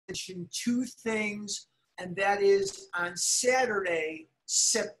mention two things, and that is on Saturday,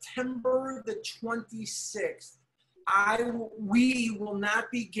 September the 26th, we will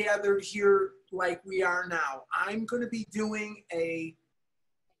not be gathered here like we are now. I'm going to be doing a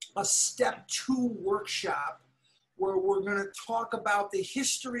step 2 workshop where we're going to talk about the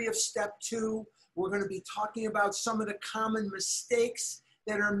history of step 2. We're going to be talking about some of the common mistakes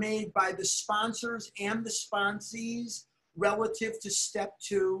that are made by the sponsors and the sponsees relative to step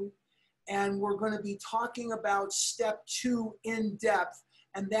 2. And we're going to be talking about step 2 in depth.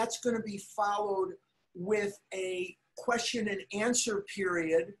 And that's going to be followed with a question and answer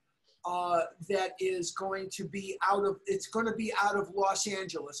period that is going to be out of Los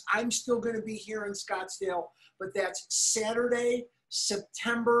Angeles. I'm still going to be here in Scottsdale, but that's Saturday,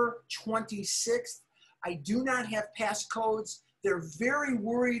 September 26th. I do not have passcodes. They're very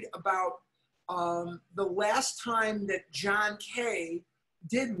worried about the last time that John Kay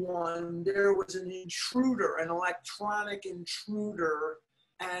did one, there was an intruder, an electronic intruder,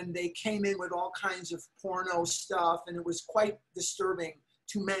 and they came in with all kinds of porno stuff, and it was quite disturbing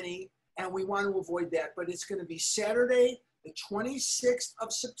to many, and we want to avoid that. But it's going to be Saturday, the 26th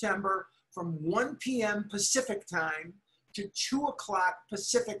of September, from 1 p.m. Pacific time to 2 o'clock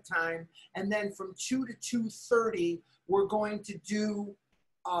Pacific time, and then from 2 to 2:30, we're going to do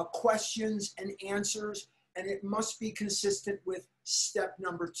questions and answers, and it must be consistent with step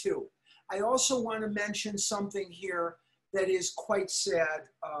number 2. I also want to mention something here that is quite sad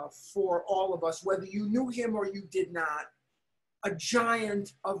for all of us, whether you knew him or you did not. A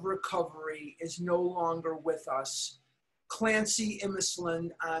giant of recovery is no longer with us. Clancy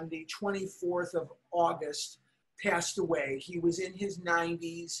Imisland on the 24th of August passed away. He was in his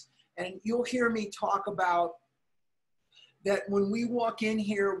 90s, and you'll hear me talk about that when we walk in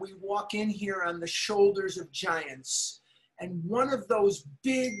here on the shoulders of giants. And one of those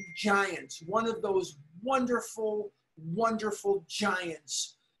big giants, one of those wonderful, wonderful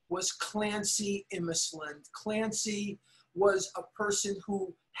giants was Clancy Imisland. Clancy was a person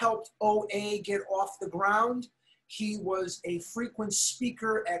who helped OA get off the ground. He was a frequent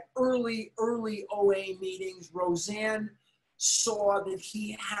speaker at early OA meetings. Roseanne saw that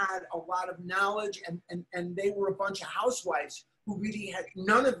he had a lot of knowledge, and they were a bunch of housewives who really had,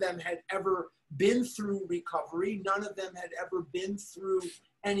 none of them had ever been through recovery. None of them had ever been through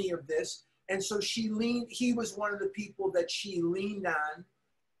any of this. And so he was one of the people that she leaned on,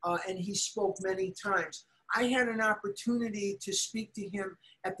 and he spoke many times. I had an opportunity to speak to him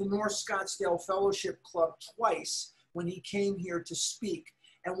at the North Scottsdale Fellowship Club twice when he came here to speak.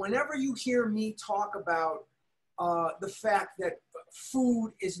 And whenever you hear me talk about the fact that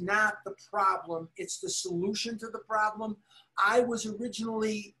food is not the problem, it's the solution to the problem, I was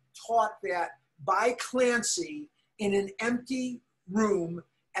originally taught that by Clancy in an empty room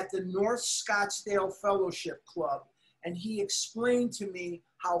at the North Scottsdale Fellowship Club. And he explained to me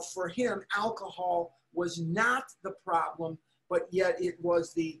how for him, alcohol was not the problem, but yet it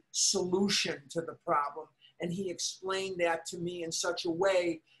was the solution to the problem. And he explained that to me in such a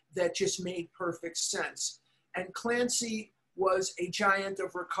way that just made perfect sense. And Clancy was a giant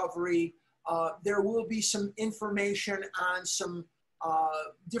of recovery. There will be some information on some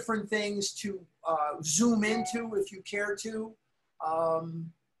different things to zoom into if you care to.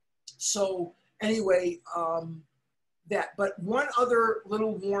 So anyway, but one other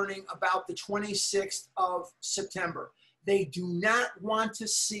little warning about the 26th of September. They do not want to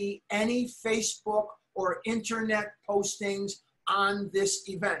see any Facebook or internet postings on this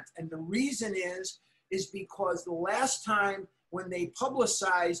event. And the reason is because the last time when they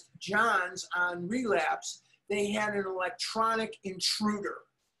publicized John's on relapse, they had an electronic intruder.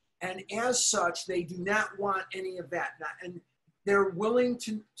 And as such, they do not want any of that. And they're willing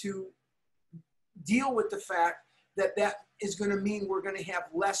to deal with the fact that that is going to mean we're going to have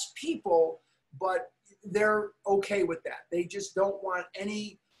less people, but they're okay with that. They just don't want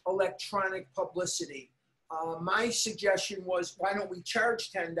any electronic publicity. My suggestion was, why don't we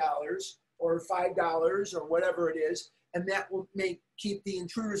charge $10 or $5 or whatever it is, and that will keep the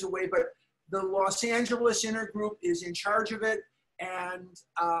intruders away. But the Los Angeles intergroup is in charge of it, and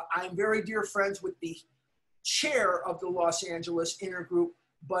I'm very dear friends with the chair of the Los Angeles intergroup,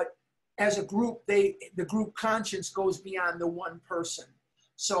 but as a group, the group conscience goes beyond the one person.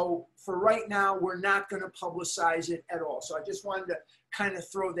 So for right now, we're not going to publicize it at all. So I just wanted to kind of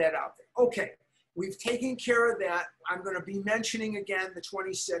throw that out there. Okay, we've taken care of that. I'm going to be mentioning again the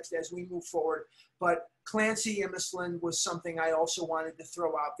 26th as we move forward. But Clancy Imisland was something I also wanted to throw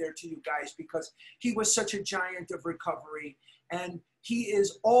out there to you guys because he was such a giant of recovery. And he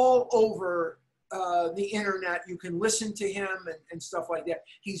is all over the internet. You can listen to him and stuff like that.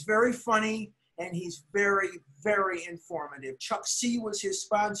 He's very funny and he's very, very informative. Chuck C was his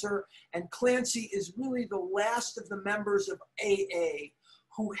sponsor, and Clancy is really the last of the members of AA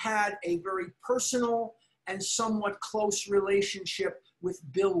who had a very personal and somewhat close relationship with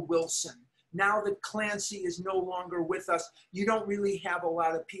Bill Wilson. Now that Clancy is no longer with us, you don't really have a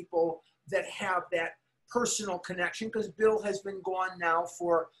lot of people that have that personal connection, because Bill has been gone now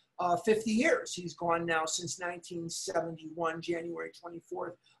for 50 years. He's gone now since 1971, January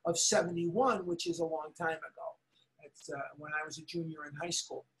 24th of 71, which is a long time ago. That's when I was a junior in high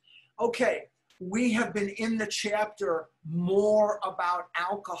school. Okay, we have been in the chapter More About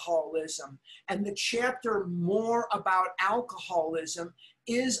Alcoholism. And the chapter More About Alcoholism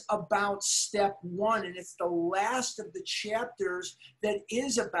is about step 1. And it's the last of the chapters that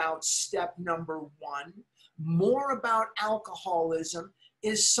is about step number 1. More About Alcoholism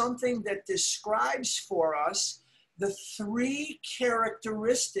is something that describes for us the 3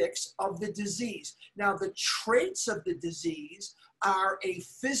 characteristics of the disease. Now, the traits of the disease are a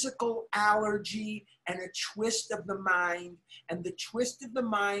physical allergy and a twist of the mind. And the twist of the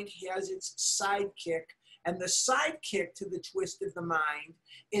mind has its sidekick. And the sidekick to the twist of the mind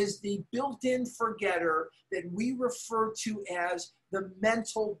is the built-in forgetter that we refer to as the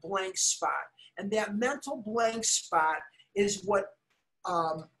mental blank spot. And that mental blank spot is what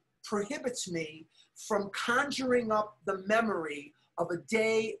prohibits me from conjuring up the memory of a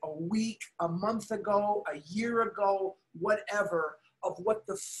day, a week, a month ago, a year ago, whatever, of what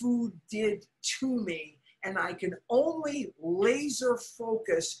the food did to me. And I can only laser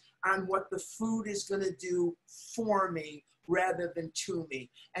focus on what the food is going to do for me rather than to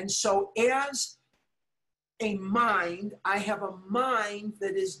me. And so as a mind, I have a mind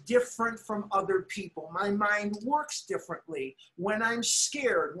that is different from other people. My mind works differently when I'm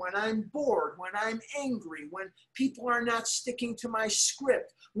scared, when I'm bored, when I'm angry, when people are not sticking to my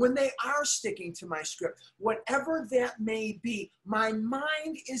script, when they are sticking to my script, whatever that may be. My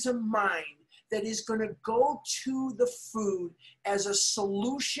mind is a mind that is going to go to the food as a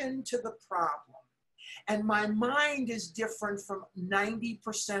solution to the problem. And my mind is different from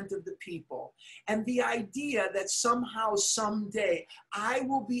 90% of the people. And the idea that somehow, someday, I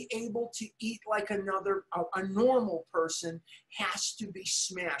will be able to eat like a normal person has to be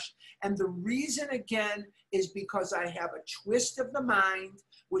smashed. And the reason, again, is because I have a twist of the mind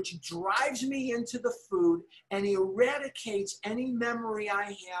which drives me into the food and eradicates any memory I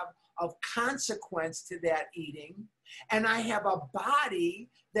have of consequence to that eating. And I have a body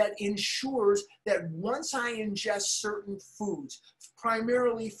that ensures that once I ingest certain foods,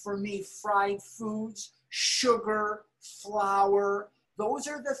 primarily for me, fried foods, sugar, flour, those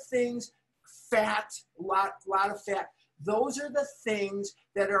are the things, fat, lot of fat, those are the things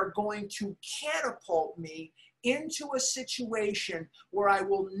that are going to catapult me into a situation where I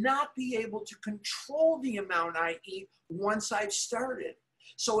will not be able to control the amount I eat once I've started.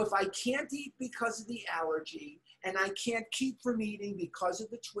 So if I can't eat because of the allergy, and I can't keep from eating because of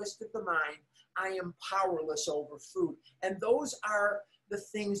the twist of the mind, I am powerless over food. And those are the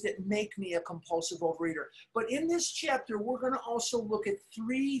things that make me a compulsive overeater. But in this chapter, we're going to also look at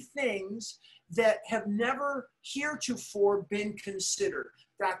 3 things that have never heretofore been considered.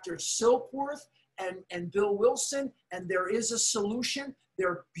 Dr. Silkworth and Bill Wilson, and There Is a Solution.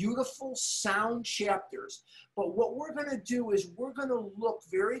 They're beautiful, sound chapters. But what we're going to do is we're going to look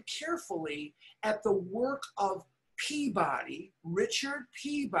very carefully at the work of Peabody, Richard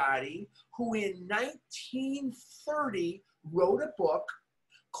Peabody, who in 1930 wrote a book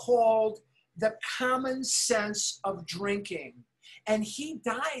called The Common Sense of Drinking. And he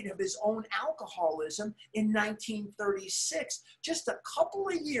died of his own alcoholism in 1936, just a couple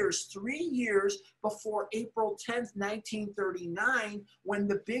of years, 3 years before April 10th, 1939, when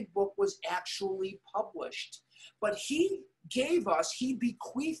the big book was actually published. But he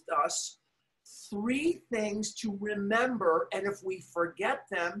bequeathed us 3 things to remember, and if we forget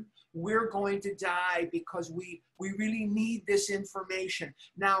them, we're going to die, because we really need this information.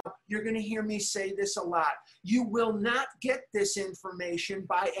 Now, you're going to hear me say this a lot. You will not get this information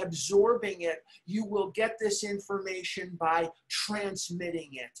by absorbing it. You will get this information by transmitting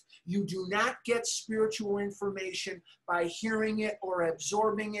it. You do not get spiritual information by hearing it or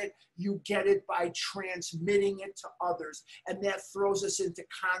absorbing it. You get it by transmitting it to others. And that throws us into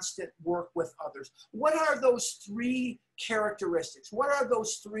constant work with others. What are those 3 characteristics? What are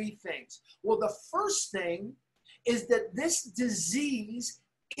those 3 things? Well, the first thing is that this disease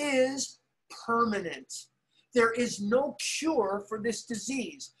is permanent. There is no cure for this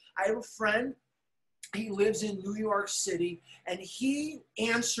disease. I have a friend He lives in New York City, and he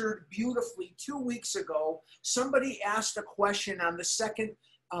answered beautifully 2 weeks ago. Somebody asked a question on the second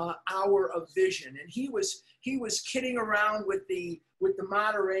hour of Vision, and he was kidding around with the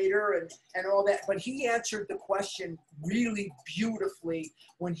moderator and all that, but he answered the question really beautifully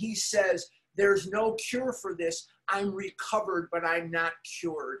when he says, "There's no cure for this. I'm recovered, but I'm not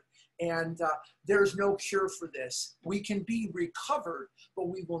cured." And there's no cure for this. We can be recovered, but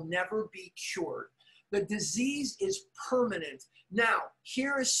we will never be cured. The disease is permanent. Now,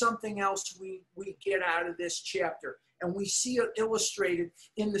 here is something else we get out of this chapter, and we see it illustrated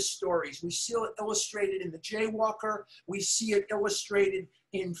in the stories. We see it illustrated in the Jaywalker. We see it illustrated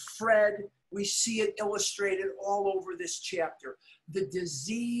in Fred. We see it illustrated all over this chapter. The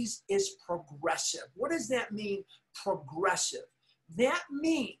disease is progressive. What does that mean, progressive? That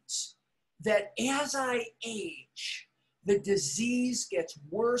means that as I age, the disease gets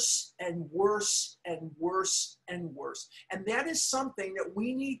worse and worse and worse and worse. And that is something that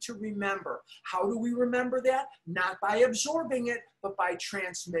we need to remember. How do we remember that? Not by absorbing it, but by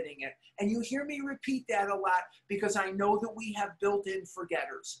transmitting it. And you hear me repeat that a lot because I know that we have built-in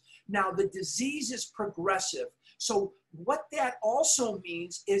forgetters. Now, the disease is progressive. So what that also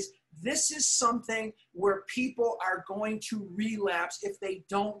means is this is something where people are going to relapse if they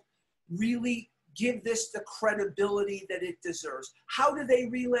don't really give this the credibility that it deserves. How do they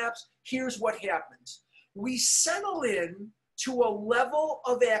relapse? Here's what happens. We settle in to a level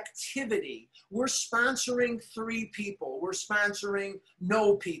of activity. We're sponsoring 3 people. We're sponsoring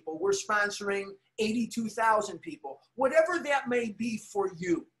no people. We're sponsoring 82,000 people. Whatever that may be for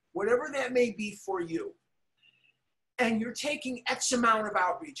you. Whatever that may be for you. And you're taking X amount of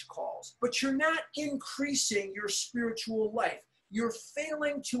outreach calls, but you're not increasing your spiritual life. You're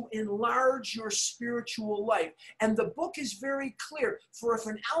failing to enlarge your spiritual life. And the book is very clear. For if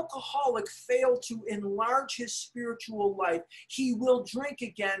an alcoholic failed to enlarge his spiritual life, he will drink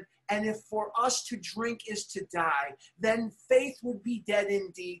again. And if for us to drink is to die, then faith would be dead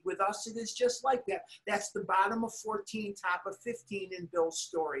indeed. With us, it is just like that. That's the bottom of 14, top of 15 in Bill's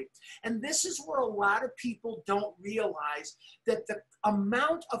story. And this is where a lot of people don't realize that the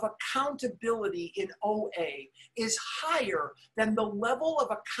amount of accountability in OA is higher than the level of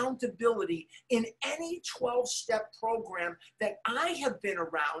accountability in any 12-step program that I have been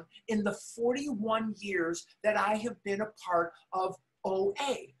around in the 41 years that I have been a part of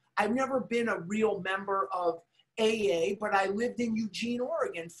OA. I've never been a real member of AA, but I lived in Eugene,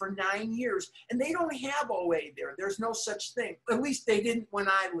 Oregon for 9 years, and they don't have OA there. There's no such thing. At least they didn't when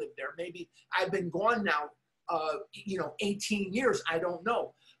I lived there. Maybe I've been gone now 18 years, I don't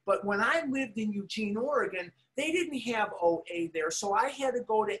know. But when I lived in Eugene, Oregon, they didn't have OA there, so I had to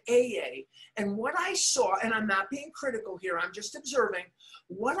go to AA. And what I saw, and I'm not being critical here, I'm just observing,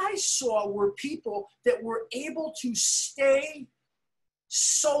 what I saw were people that were able to stay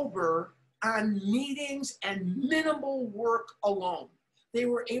sober on meetings and minimal work alone. They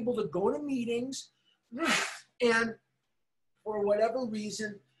were able to go to meetings, and for whatever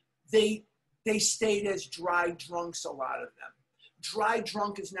reason, they stayed as dry drunks, a lot of them. Dry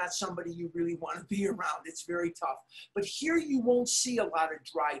drunk is not somebody you really want to be around. It's very tough. But here you won't see a lot of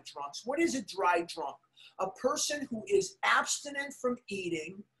dry drunks. What is a dry drunk? A person who is abstinent from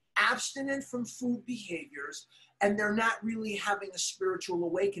eating, abstinent from food behaviors, and they're not really having a spiritual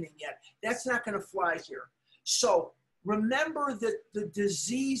awakening yet. That's not going to fly here. So remember that the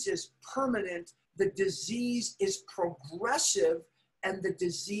disease is permanent, the disease is progressive, and the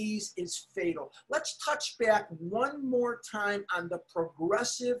disease is fatal. Let's touch back one more time on the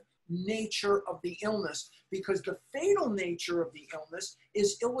progressive nature of the illness, because the fatal nature of the illness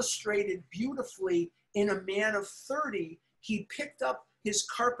is illustrated beautifully in a man of 30. He picked up his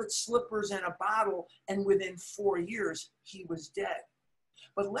carpet slippers and a bottle, and within 4 years, he was dead.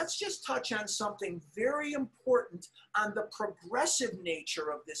 But let's just touch on something very important on the progressive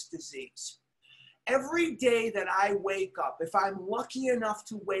nature of this disease. Every day that I wake up, if I'm lucky enough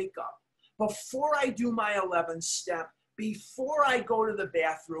to wake up, before I do my 11th step, before I go to the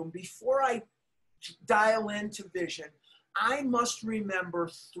bathroom, before I dial into Vision, I must remember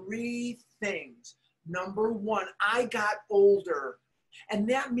 3 things. Number 1, I got older. And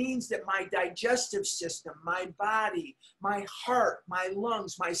that means that my digestive system, my body, my heart, my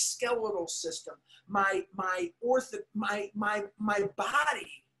lungs, my skeletal system, my body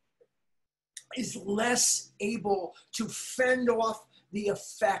is less able to fend off the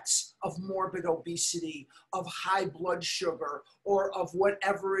effects of morbid obesity, of high blood sugar, or of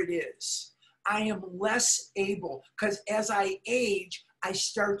whatever it is. I am less able, because as I age, I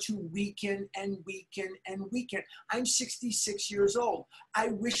start to weaken and weaken and weaken. I'm 66 years old. I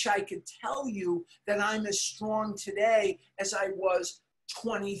wish I could tell you that I'm as strong today as I was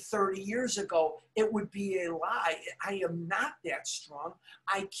 20, 30 years ago. It would be a lie. I am not that strong.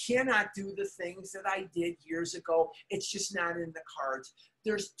 I cannot do the things that I did years ago. It's just not in the cards.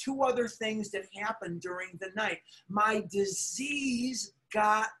 There's two other things that happened during the night. My disease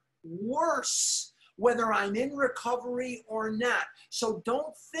got worse, whether I'm in recovery or not. So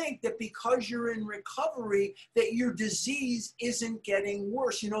don't think that because you're in recovery that your disease isn't getting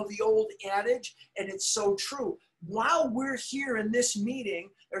worse. You know the old adage, and it's so true. While we're here in this meeting,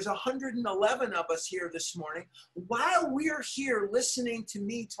 there's 111 of us here this morning. While we're here listening to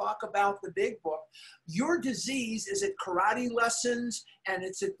me talk about the big book, your disease is at karate lessons, and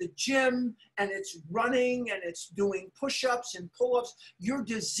it's at the gym, and it's running, and it's doing push-ups and pull-ups. Your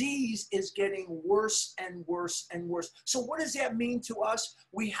disease is getting worse and worse and worse. So what does that mean to us?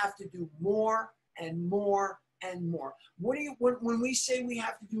 We have to do more and more and more. When we say we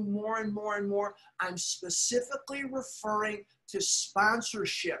have to do more and more and more, I'm specifically referring to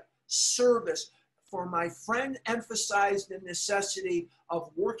sponsorship, service. For my friend emphasized the necessity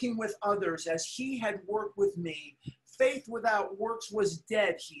of working with others as he had worked with me. Faith without works was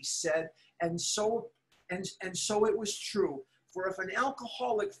dead, he said, and so it was true. For if an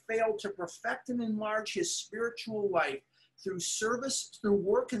alcoholic failed to perfect and enlarge his spiritual life, through service, through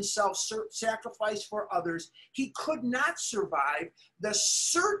work and self-sacrifice for others, he could not survive the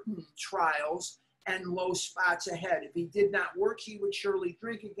certain trials and low spots ahead. If he did not work, he would surely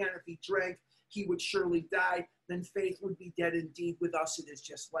drink again. If he drank, he would surely die. Then faith would be dead indeed. With us, it is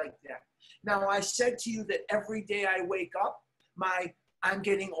just like that. Now, I said to you that every day I wake up, I'm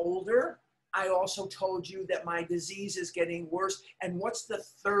getting older. I also told you that my disease is getting worse. And what's the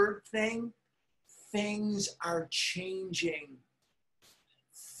third thing? Things are changing.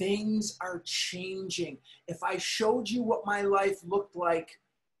 Things are changing. If I showed you what my life looked like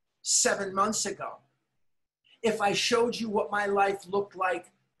 7 months ago, if I showed you what my life looked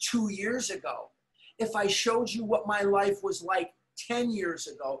like 2 years ago, if I showed you what my life was like 10 years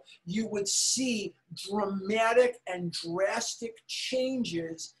ago, you would see dramatic and drastic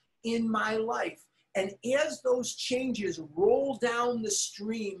changes in my life. And as those changes roll down the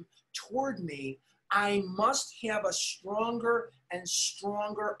stream toward me, I must have a stronger and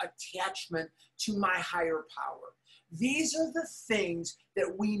stronger attachment to my higher power. These are the things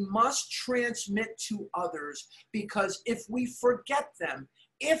that we must transmit to others, because if we forget them,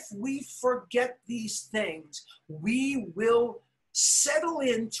 if we forget these things, we will settle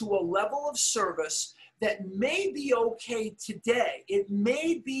into a level of service that may be okay today. It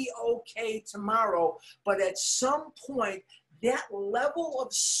may be okay tomorrow, but at some point, that level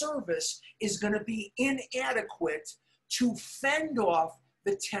of service is going to be inadequate to fend off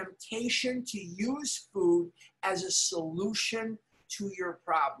the temptation to use food as a solution to your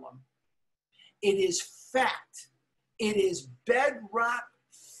problem. It is fact. It is bedrock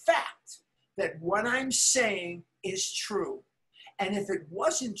fact that what I'm saying is true. And if it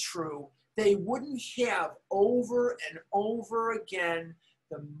wasn't true, they wouldn't have over and over again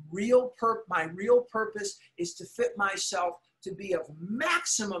my real purpose is to fit myself to be of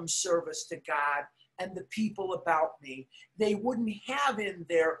maximum service to God and the people about me. They wouldn't have in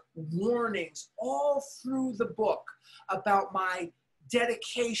there warnings all through the book about my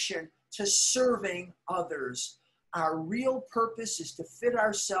dedication to serving others. Our real purpose is to fit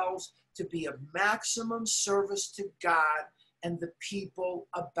ourselves to be of maximum service to God and the people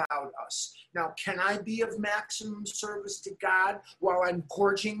about us. Now, can I be of maximum service to God while I'm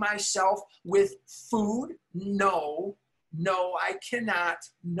gorging myself with food? No, I cannot.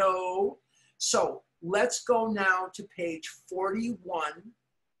 No. So let's go now to page 41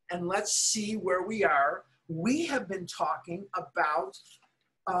 and let's see where we are. We have been talking about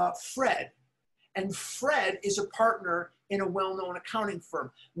Fred. And Fred is a partner in a well-known accounting firm.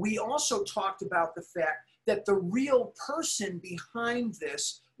 We also talked about the fact that the real person behind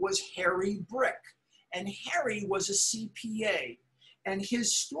this was Harry Brick. And Harry was a CPA. And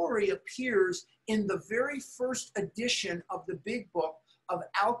his story appears in the very first edition of the big book of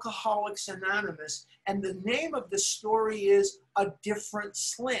Alcoholics Anonymous. And the name of the story is A Different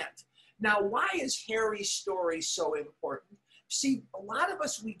Slant. Now, why is Harry's story so important? See, a lot of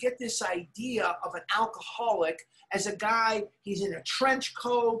us, we get this idea of an alcoholic as a guy, he's in a trench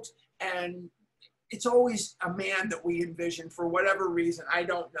coat, and it's always a man that we envision for whatever reason, I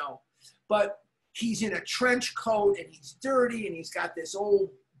don't know. But he's in a trench coat and he's dirty and he's got this old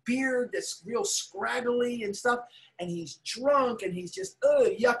beard that's real scraggly and stuff, and he's drunk and he's just,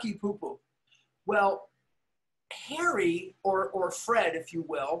 yucky poo-poo. Well, Harry, or Fred, if you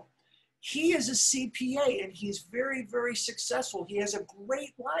will, he is a CPA and he's very, very successful. He has a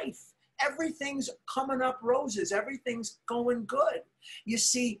great life. Everything's coming up roses. Everything's going good. You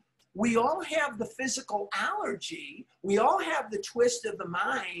see, we all have the physical allergy. We all have the twist of the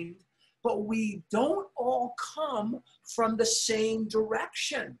mind, but we don't all come from the same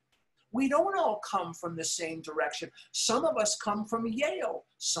direction. We don't all come from the same direction. Some of us come from Yale.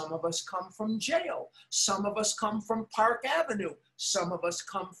 Some of us come from jail. Some of us come from Park Avenue. Some of us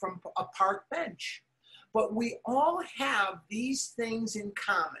come from a park bench. But we all have these things in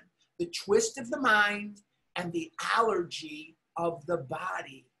common: the twist of the mind and the allergy of the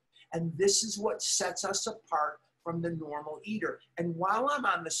body. And this is what sets us apart from the normal eater. And while I'm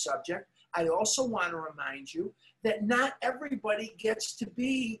on the subject, I also want to remind you that not everybody gets to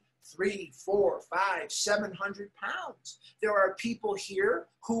be 300, 400, 500, 700 pounds. There are people here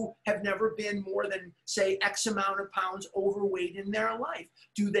who have never been more than, say, X amount of pounds overweight in their life.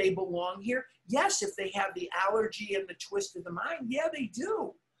 Do they belong here? Yes, if they have the allergy and the twist of the mind, yeah, they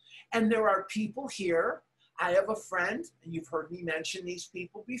do. And there are people here. I have a friend, and you've heard me mention these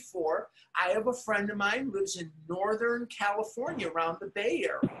people before. I have a friend of mine who lives in Northern California, around the Bay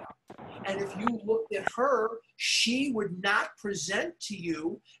Area. And if you looked at her, she would not present to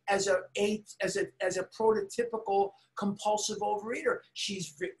you as a prototypical compulsive overeater.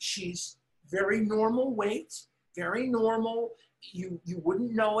 She's very normal weight, very normal. You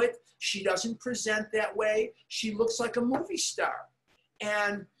wouldn't know it. She doesn't present that way. She looks like a movie star.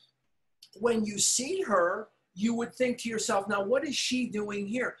 And when you see her, you would think to yourself, now what is she doing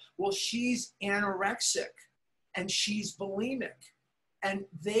here? Well, she's anorexic and she's bulimic. And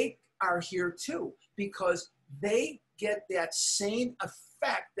they are here too, because they get that same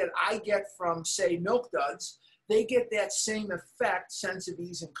effect that I get from, say, Milk Duds. They get that same effect, sense of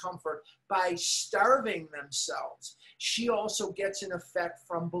ease and comfort, by starving themselves. She also gets an effect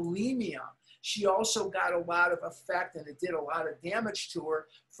from bulimia. She also got a lot of effect, and it did a lot of damage to her,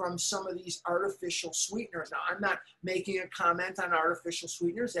 from some of these artificial sweeteners. Now, I'm not making a comment on artificial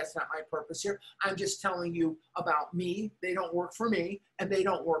sweeteners. That's not my purpose here. I'm just telling you about me. They don't work for me, and they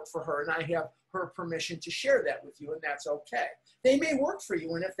don't work for her, and I have her permission to share that with you, and that's okay. They may work for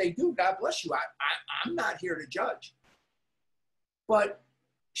you, and if they do, God bless you. I'm not here to judge. But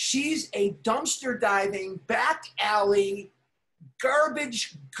she's a dumpster diving, back alley,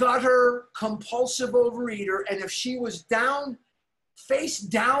 garbage gutter compulsive overeater, and if she was face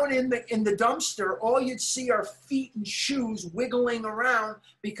down in the dumpster, all you'd see are feet and shoes wiggling around,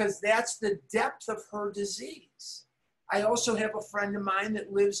 because that's the depth of her disease. I also have a friend of mine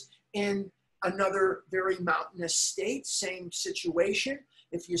that lives in another very mountainous state, same situation.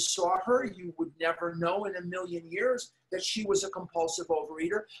 If you saw her, you would never know in a million years that she was a compulsive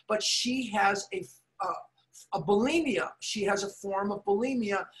overeater, but she has a bulimia. She has a form of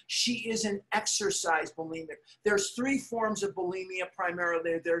bulimia. She is an exercise bulimic. There's 3 forms of bulimia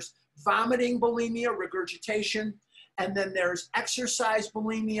primarily. There's vomiting bulimia, regurgitation, and then there's exercise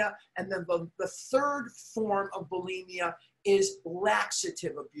bulimia, and then the third form of bulimia is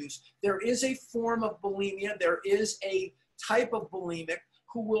laxative abuse. There is a form of bulimia. There is a type of bulimic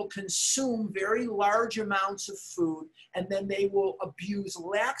who will consume very large amounts of food, and then they will abuse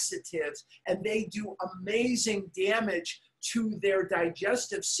laxatives, and they do amazing damage to their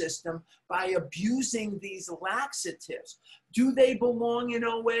digestive system by abusing these laxatives. Do they belong in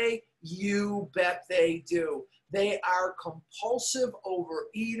OA? You bet they do. They are compulsive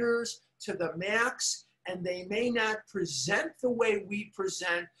overeaters to the max, and they may not present the way we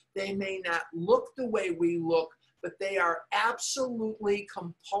present. They may not look the way we look, but they are absolutely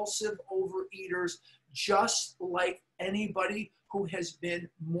compulsive overeaters, just like anybody who has been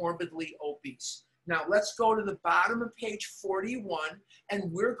morbidly obese. Now let's go to the bottom of page 41,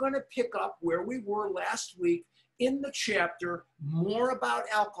 and we're going to pick up where we were last week in the chapter More About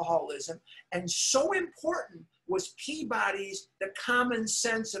Alcoholism. And so important was Peabody's The Common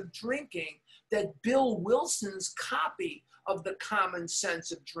Sense of Drinking, that Bill Wilson's copy of The Common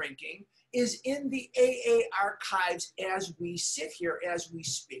Sense of Drinking is in the AA archives as we sit here, as we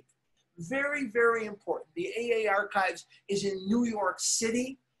speak. Very, very important. The AA archives is in New York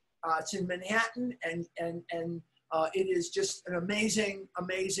City. It's in Manhattan, and it is just an amazing,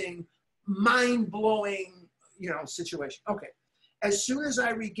 amazing, mind-blowing, situation. Okay. As soon as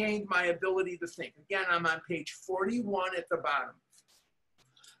I regained my ability to think, again, I'm on page 41 at the bottom.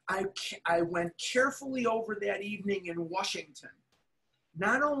 I went carefully over that evening in Washington.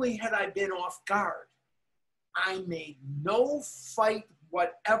 Not only had I been off guard, I made no fight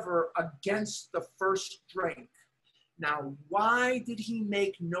whatever against the first drink. Now, why did he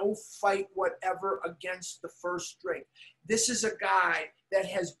make no fight whatever against the first drink? This is a guy that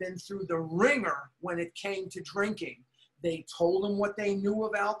has been through the ringer when it came to drinking. They told him what they knew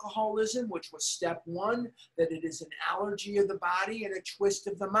of alcoholism, which was step one, that it is an allergy of the body and a twist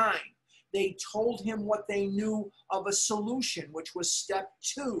of the mind. They told him what they knew of a solution, which was step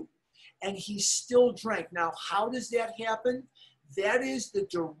two, and he still drank. Now, how does that happen? That is the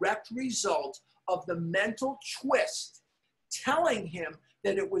direct result of the mental twist telling him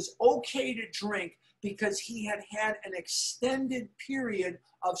that it was okay to drink because he had had an extended period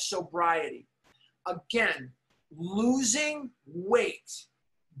of sobriety. Again, losing weight,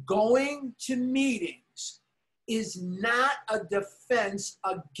 going to meetings is not a defense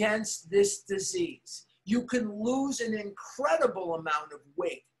against this disease. You can lose an incredible amount of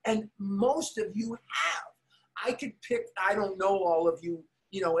weight, and most of you have. I could pick, I don't know all of you,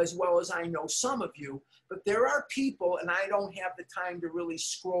 as well as I know some of you, but there are people, and I don't have the time to really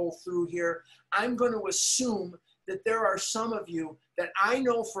scroll through here. I'm going to assume that there are some of you that I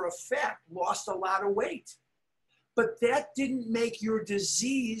know for a fact lost a lot of weight. But that didn't make your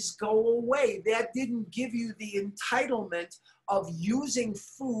disease go away. That didn't give you the entitlement of using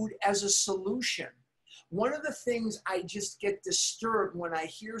food as a solution. One of the things I just get disturbed when I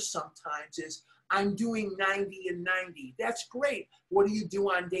hear sometimes is, I'm doing 90 and 90. That's great. What do you do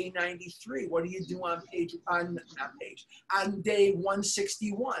on day 93? What do you do on day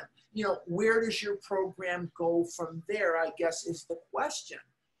 161? Where does your program go from there, I guess is the question.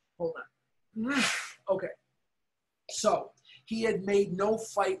 Hold on. Okay. So he had made no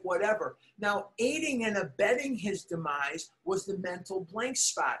fight whatever. Now, aiding and abetting his demise was the mental blank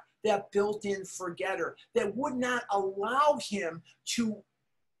spot, that built-in forgetter that would not allow him to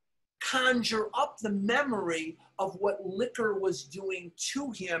conjure up the memory of what liquor was doing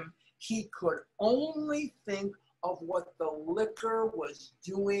to him. He could only think of what the liquor was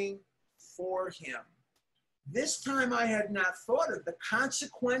doing for him. This time I had not thought of the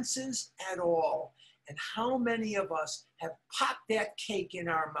consequences at all. And how many of us have popped that cake in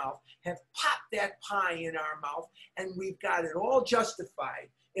our mouth, have popped that pie in our mouth, and we've got it all justified.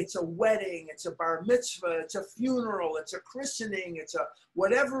 It's a wedding, it's a bar mitzvah, it's a funeral, it's a christening, it's a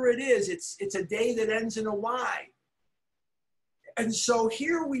whatever it is, it's a day that ends in a Y. And so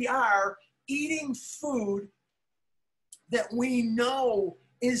here we are eating food that we know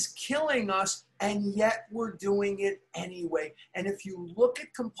is killing us, and yet we're doing it anyway. And if you look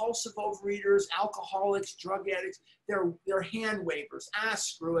at compulsive overeaters, alcoholics, drug addicts, they're hand wavers.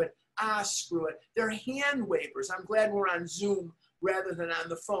 Screw it. Screw it. They're hand wavers. I'm glad we're on Zoom rather than on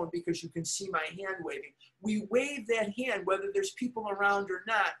the phone, because you can see my hand waving. We wave that hand, whether there's people around or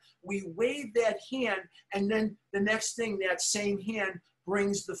not. We wave that hand, and then the next thing, that same hand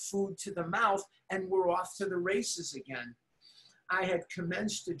brings the food to the mouth, and we're off to the races again. I had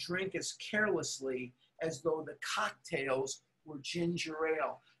commenced to drink as carelessly as though the cocktails were ginger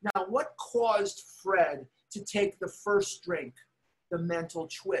ale. Now, what caused Fred to take the first drink? The mental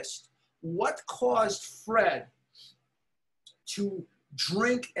twist. What caused Fred to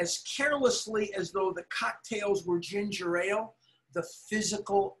drink as carelessly as though the cocktails were ginger ale? The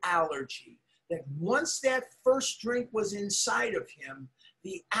physical allergy. That once that first drink was inside of him,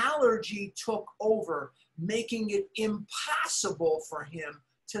 the allergy took over, making it impossible for him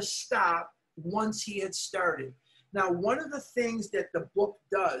to stop once he had started. Now, one of the things that the book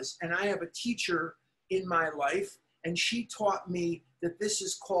does, and I have a teacher in my life, and she taught me that this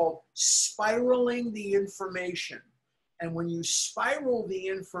is called spiraling the information. And when you spiral the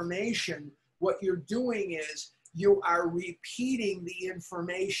information, what you're doing is you are repeating the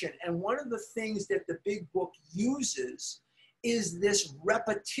information. And one of the things that the big book uses is this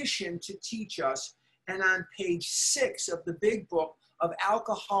repetition to teach us. And on page 6 of the big book of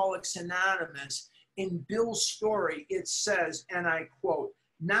Alcoholics Anonymous, in Bill's story, it says, and I quote,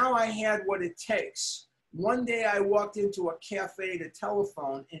 "Now I had what it takes. One day I walked into a cafe to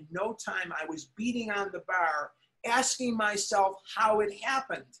telephone. In no time I was beating on the bar, asking myself how it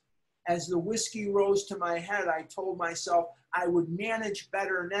happened. As the whiskey rose to my head, I told myself I would manage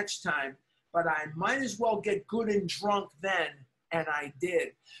better next time, but I might as well get good and drunk then, and I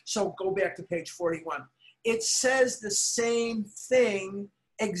did." So go back to page 41. It says the same thing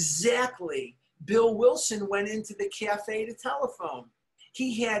exactly. Bill Wilson went into the cafe to telephone.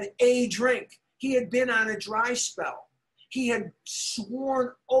 He had a drink. He had been on a dry spell. He had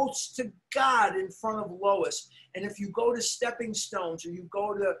sworn oaths to God in front of Lois. And if you go to Stepping Stones, or you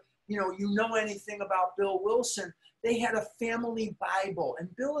go to, you know anything about Bill Wilson, they had a family Bible.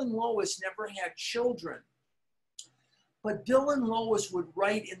 And Bill and Lois never had children. But Bill and Lois would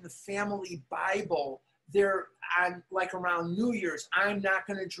write in the family Bible they're on, like around New Year's, I'm not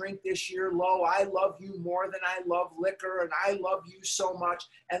going to drink this year, Lo. I love you more than I love liquor, and I love you so much.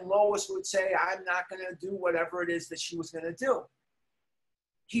 And Lois would say, I'm not going to do whatever it is that she was going to do.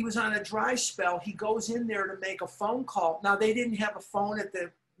 He was on a dry spell. He goes in there to make a phone call. Now, they didn't have a phone at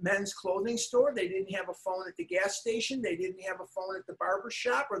the men's clothing store. They didn't have a phone at the gas station. They didn't have a phone at the barber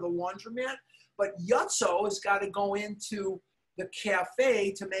shop or the laundromat. But Yutzo has got to go into the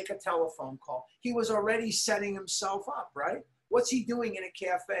cafe to make a telephone call. He was already setting himself up, right? What's he doing in a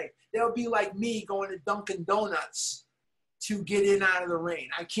cafe? That would be like me going to Dunkin' Donuts to get in out of the rain.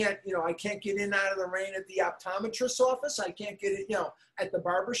 I can't get in out of the rain at the optometrist's office. I can't get it, at the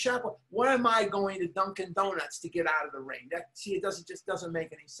barber shop. Why am I going to Dunkin' Donuts to get out of the rain? It just doesn't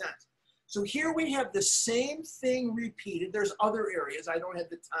make any sense. So here we have the same thing repeated. There's other areas. I don't have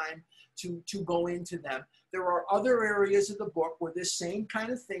the time to go into them. There are other areas of the book where this same kind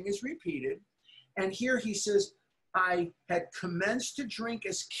of thing is repeated. And here he says, I had commenced to drink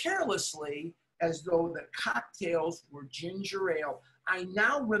as carelessly as though the cocktails were ginger ale. I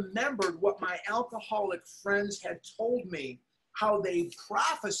now remembered what my alcoholic friends had told me, how they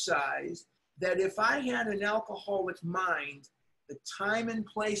prophesied that if I had an alcoholic mind, the time and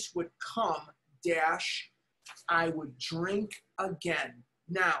place would come, I would drink again.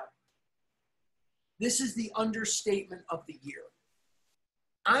 Now, this is the understatement of the year.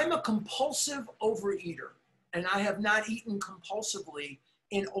 I'm a compulsive overeater, and I have not eaten compulsively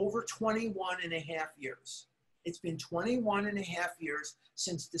in over 21 and a half years. It's been 21 and a half years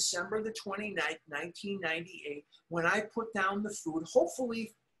since December the 29th, 1998, when I put down the food,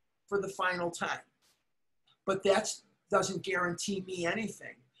 hopefully for the final time. But that doesn't guarantee me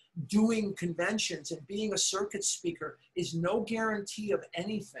anything. Doing conventions and being a circuit speaker is no guarantee of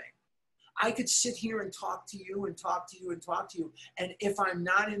anything. I could sit here and talk to you and talk to you and talk to you. And if I'm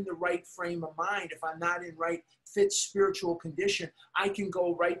not in the right frame of mind, if I'm not in right fit spiritual condition, I can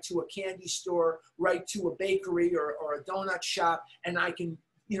go right to a candy store, right to a bakery or a donut shop, and I can,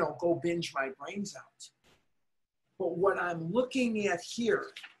 go binge my brains out. But what I'm looking at here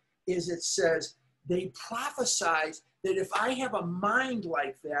is it says, they prophesied that if I have a mind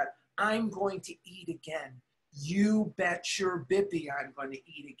like that, I'm going to eat again. You bet your bippy I'm going to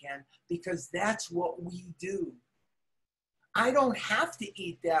eat again, because that's what we do. I don't have to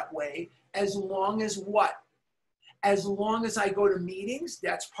eat that way as long as what? As long as I go to meetings,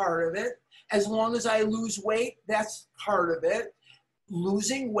 that's part of it. As long as I lose weight, that's part of it.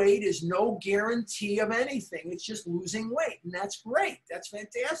 Losing weight is no guarantee of anything. It's just losing weight, and that's great. That's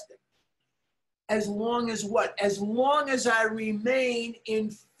fantastic. As long as what? As long as I remain in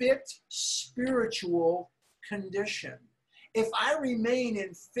fit spiritual condition. If I remain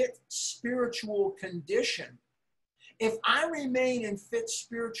in fit spiritual condition,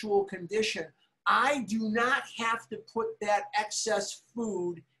 I do not have to put that excess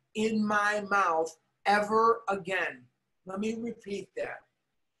food in my mouth ever again. Let me repeat that.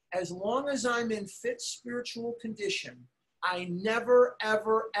 As long as I'm in fit spiritual condition, I never,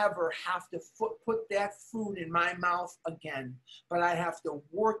 ever, ever have to put that food in my mouth again. But I have to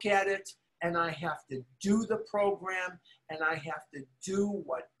work at it, and I have to do the program, and I have to do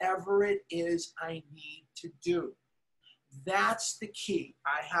whatever it is I need to do. That's the key.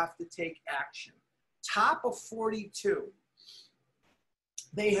 I have to take action. Top of 42.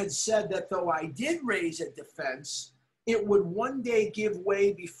 They had said that though I did raise a defense, it would one day give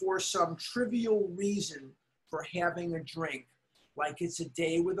way before some trivial reason for having a drink. Like it's a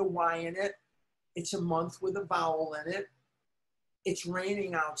day with a Y in it. It's a month with a vowel in it. It's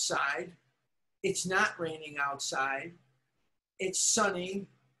raining outside. It's not raining outside. It's sunny.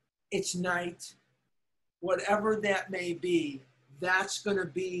 It's night. Whatever that may be, that's going to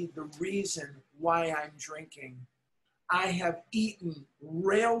be the reason why I'm drinking. I have eaten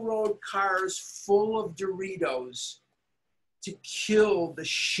railroad cars full of Doritos to kill the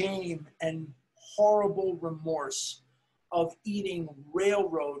shame and horrible remorse of eating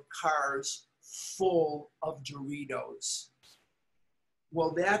railroad cars full of Doritos.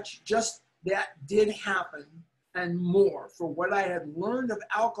 Well, that did happen, and more. For what I had learned of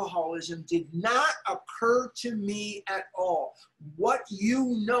alcoholism did not occur to me at all. What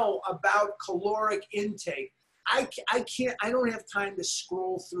you know about caloric intake, I don't have time to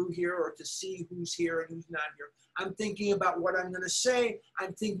scroll through here or to see who's here and who's not here. I'm thinking about what I'm going to say.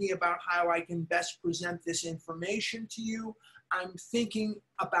 I'm thinking about how I can best present this information to you. I'm thinking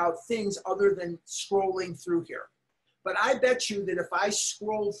about things other than scrolling through here. But I bet you that if I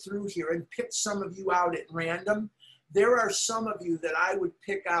scrolled through here and picked some of you out at random, there are some of you that I would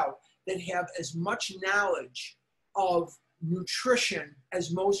pick out that have as much knowledge of nutrition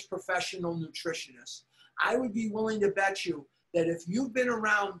as most professional nutritionists. I would be willing to bet you that if you've been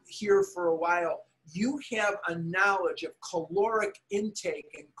around here for a while, you have a knowledge of caloric intake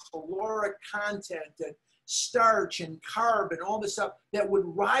and caloric content and starch and carb and all this stuff that would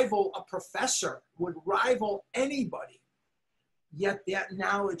rival a professor, would rival anybody. Yet that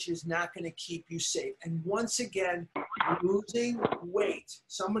knowledge is not going to keep you safe. And once again, losing weight,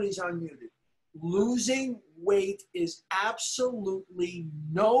 somebody's unmuted. Losing weight is absolutely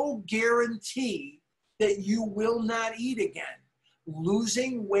no guarantee that you will not eat again.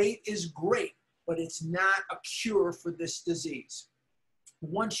 Losing weight is great, but it's not a cure for this disease.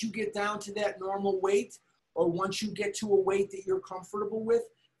 Once you get down to that normal weight, or once you get to a weight that you're comfortable with,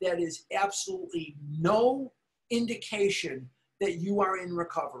 that is absolutely no indication that you are in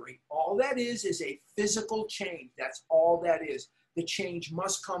recovery. All that is a physical change. That's all that is. The change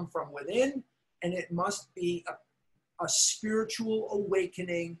must come from within, and it must be a spiritual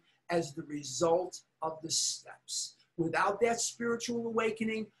awakening as the result of the steps. Without that spiritual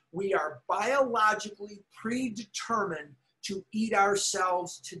awakening, we are biologically predetermined to eat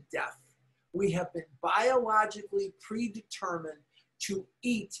ourselves to death. We have been biologically predetermined to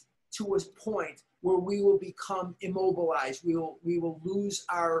eat to a point where we will become immobilized. We will lose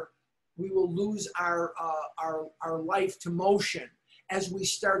our life to motion as we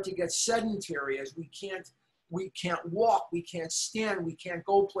start to get sedentary, as we can't walk, we can't stand, we can't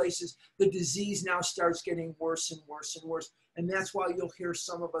go places. The disease now starts getting worse and worse and worse. And that's why you'll hear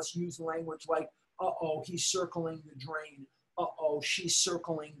some of us use language like, uh-oh, he's circling the drain. Uh-oh, she's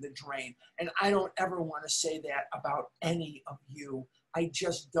circling the drain. And I don't ever want to say that about any of you. I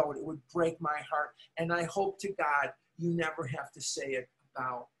just don't. It would break my heart. And I hope to God you never have to say it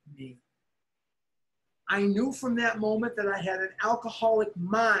about me. I knew from that moment that I had an alcoholic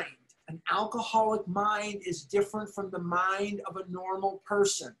mind. An alcoholic mind is different from the mind of a normal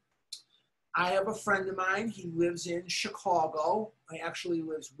person. I have a friend of mine. He lives in Chicago. He actually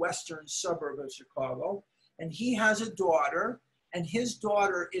lives western suburb of Chicago. And he has a daughter. And his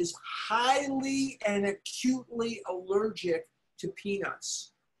daughter is highly and acutely allergic to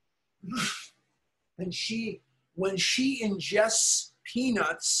peanuts. And when she ingests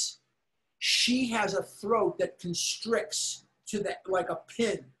peanuts, she has a throat that constricts to that like a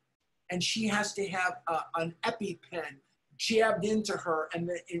pin. And she has to have an EpiPen jabbed into her and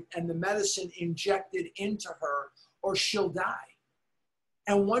the medicine injected into her, or she'll die.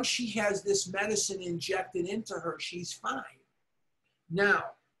 And once she has this medicine injected into her, she's fine. Now,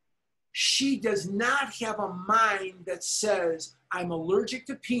 she does not have a mind that says, I'm allergic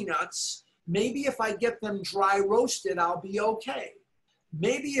to peanuts. Maybe if I get them dry roasted, I'll be okay.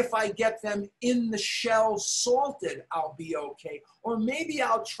 Maybe if I get them in the shell salted, I'll be okay. Or maybe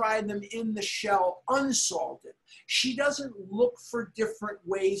I'll try them in the shell unsalted. She doesn't look for different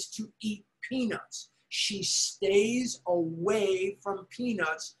ways to eat peanuts. She stays away from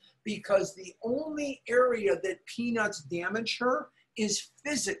peanuts because the only area that peanuts damage her is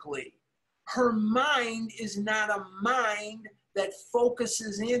physically. Her mind is not a mind that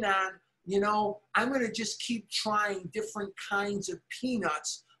focuses in on, I'm going to just keep trying different kinds of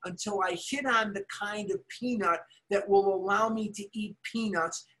peanuts until I hit on the kind of peanut that will allow me to eat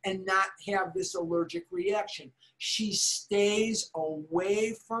peanuts and not have this allergic reaction. She stays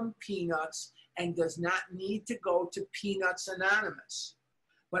away from peanuts and does not need to go to Peanuts Anonymous.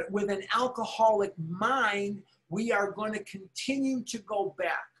 But with an alcoholic mind, we are going to continue to go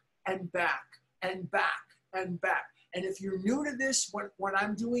back and back and back and back. And if you're new to this, what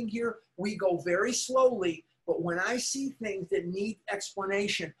I'm doing here, we go very slowly. But when I see things that need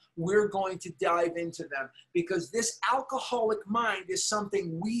explanation, we're going to dive into them, because this alcoholic mind is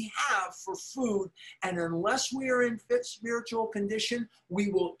something we have for food. And unless we are in fit spiritual condition,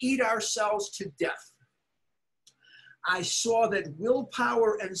 we will eat ourselves to death. I saw that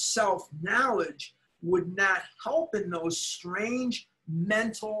willpower and self-knowledge would not help in those strange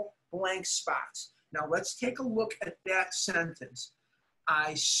mental blank spots. Now let's take a look at that sentence.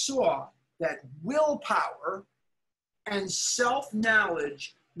 I saw that willpower and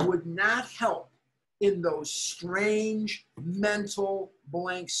self-knowledge would not help in those strange mental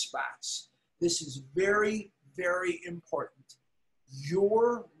blank spots. This is very, very important.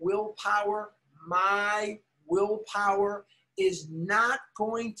 Your willpower, my willpower, is not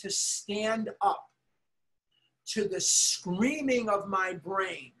going to stand up to the screaming of my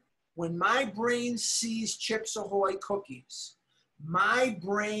brain. When my brain sees Chips Ahoy cookies, my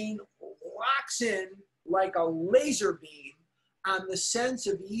brain locks in like a laser beam on the sense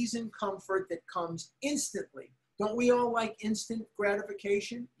of ease and comfort that comes instantly. Don't we all like instant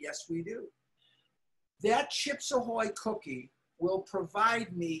gratification? Yes, we do. That Chips Ahoy cookie will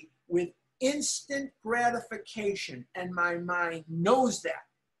provide me with instant gratification, and my mind knows that.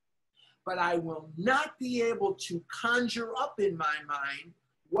 But I will not be able to conjure up in my mind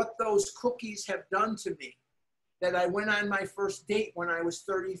what those cookies have done to me. That I went on my first date when I was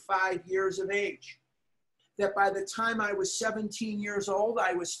 35 years of age. That by the time I was 17 years old,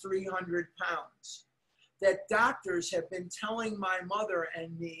 I was 300 pounds. That doctors have been telling my mother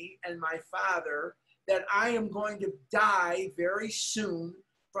and me and my father that I am going to die very soon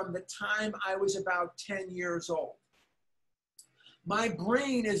from the time I was about 10 years old. My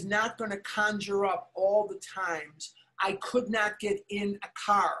brain is not going to conjure up all the times I could not get in a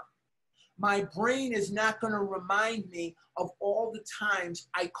car. My brain is not going to remind me of all the times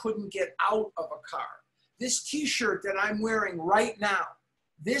I couldn't get out of a car. This t-shirt that I'm wearing right now,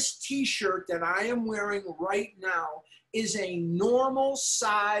 this t-shirt that I am wearing right now is a normal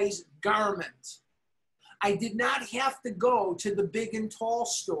size garment. I did not have to go to the big and tall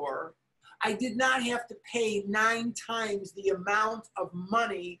store. I did not have to pay 9 times the amount of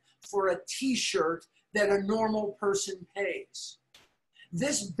money for a t-shirt that a normal person pays.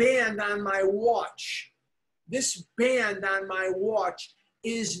 This band on my watch,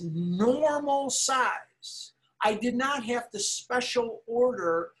 is normal size. I did not have to special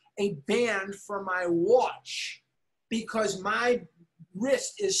order a band for my watch because my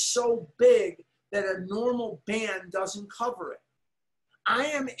wrist is so big that a normal band doesn't cover it. I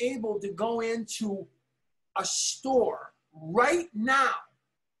am able to go into a store right now.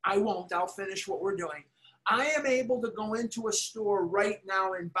 I won't, I'll finish what we're doing. I am able to go into a store right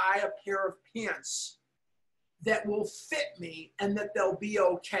now and buy a pair of pants that will fit me and that they'll be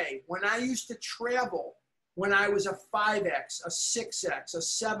okay. When I used to travel, when I was a 5X, a 6X, a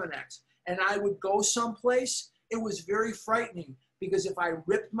 7X, and I would go someplace, it was very frightening because if I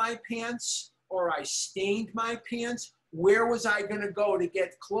ripped my pants or I stained my pants, where was I going to go to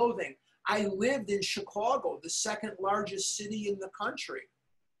get clothing? I lived in Chicago, the second largest city in the country.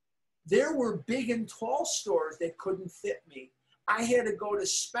 There were big and tall stores that couldn't fit me. I had to go to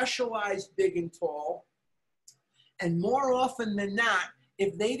specialized big and tall. And more often than not,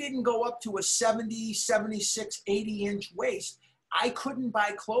 if they didn't go up to a 70, 76, 80-inch waist, I couldn't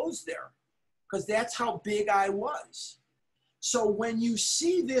buy clothes there because that's how big I was. So when you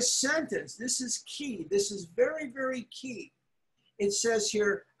see this sentence, this is key. This is very, very key. It says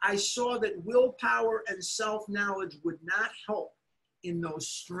here, I saw that willpower and self-knowledge would not help in those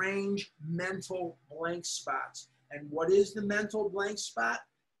strange mental blank spots. And what is the mental blank spot?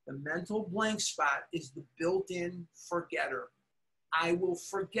 The mental blank spot is the built-in forgetter. I will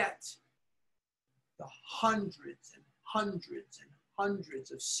forget the hundreds and hundreds and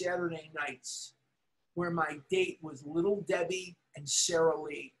hundreds of Saturday nights where my date was Little Debbie and Sarah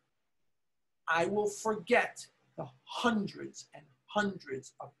Lee. I will forget the hundreds and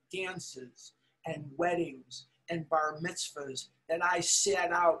hundreds of dances and weddings and bar mitzvahs that I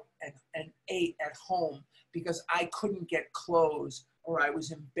sat out and ate at home because I couldn't get clothes or I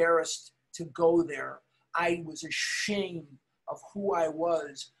was embarrassed to go there. I was ashamed of who I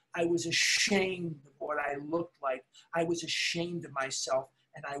was. I was ashamed of what I looked like. I was ashamed of myself,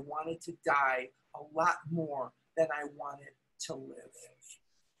 and I wanted to die a lot more than I wanted to live.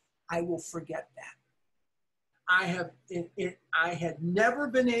 I will forget that. I had never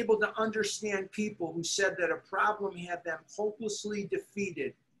been able to understand people who said that a problem had them hopelessly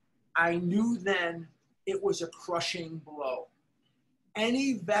defeated. I knew then it was a crushing blow.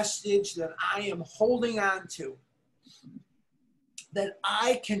 Any vestige that I am holding on to, that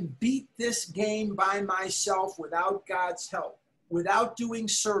I can beat this game by myself without God's help, without doing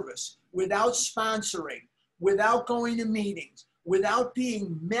service, without sponsoring, without going to meetings, without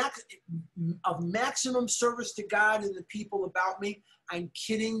being of maximum service to God and the people about me, I'm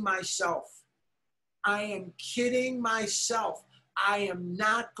kidding myself. I am kidding myself. I am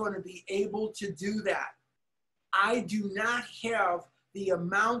not going to be able to do that. I do not have the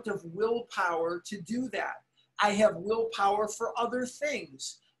amount of willpower to do that. I have willpower for other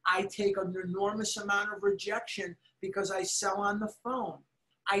things. I take an enormous amount of rejection because I sell on the phone.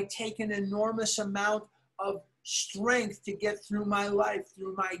 I take an enormous amount of strength to get through my life,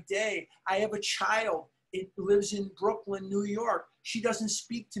 through my day. I have a child. It lives in Brooklyn, New York. She doesn't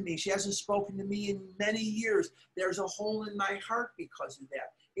speak to me. She hasn't spoken to me in many years. There's a hole in my heart because of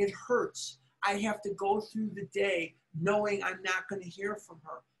that. It hurts. I have to go through the day knowing I'm not going to hear from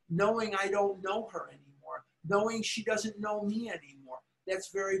her, knowing I don't know her anymore, knowing she doesn't know me anymore. That's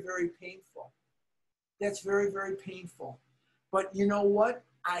very, very painful. That's very, very painful. But you know what?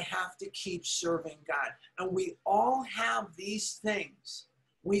 I have to keep serving God. And we all have these things.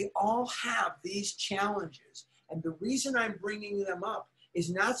 We all have these challenges. And the reason I'm bringing them up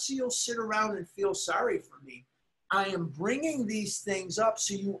is not so you'll sit around and feel sorry for me. I am bringing these things up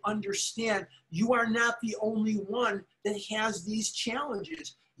so you understand you are not the only one that has these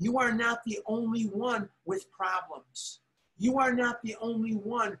challenges. You are not the only one with problems. You are not the only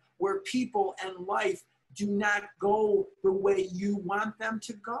one where people and life do not go the way you want them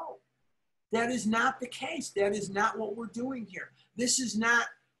to go. That is not the case. That is not what we're doing here. This is not,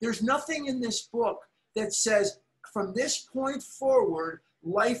 there's nothing in this book that says from this point forward,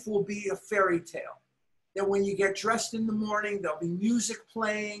 life will be a fairy tale. That when you get dressed in the morning, there'll be music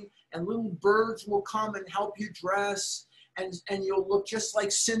playing and little birds will come and help you dress and you'll look just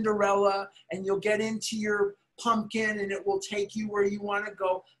like Cinderella and you'll get into your pumpkin and it will take you where you want to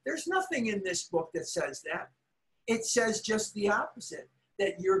go. There's nothing in this book that says that. It says just the opposite,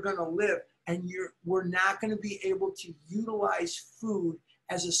 that you're going to live and we're not going to be able to utilize food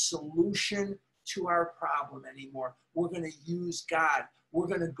as a solution to our problem anymore. We're going to use God. We're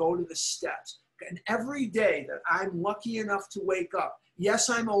going to go to the steps. And every day that I'm lucky enough to wake up,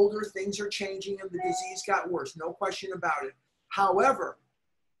 yes, I'm older, things are changing, and the disease got worse, no question about it. However,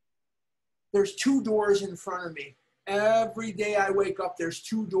 there's 2 doors in front of me. Every day I wake up, there's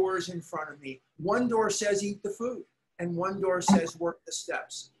 2 doors in front of me. One door says eat the food, and one door says work the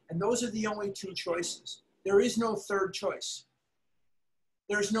steps. And those are the only 2 choices. There is no third choice.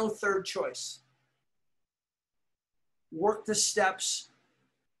 There's no third choice. Work the steps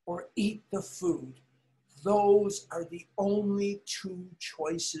or eat the food. Those are the only 2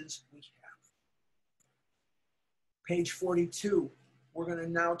 choices we have. Page 42, we're going to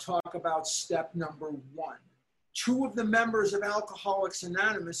now talk about step number 1. 2 of the members of Alcoholics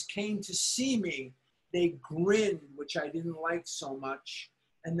Anonymous came to see me. They grinned, which I didn't like so much,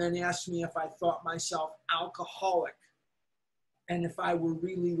 and then asked me if I thought myself alcoholic and if I were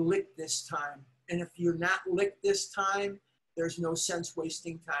really licked this time. And if you're not licked this time, there's no sense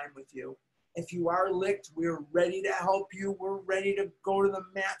wasting time with you. If you are licked, we're ready to help you. We're ready to go to the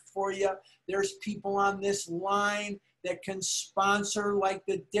mat for you. There's people on this line that can sponsor like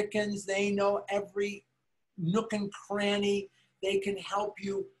the Dickens. They know every nook and cranny. They can help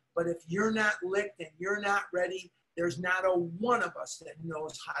you. But if you're not licked and you're not ready, there's not a one of us that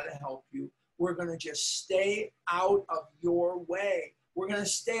knows how to help you. We're going to just stay out of your way. We're going to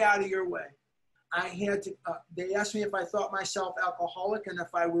stay out of your way. I had to, they asked me if I thought myself alcoholic and if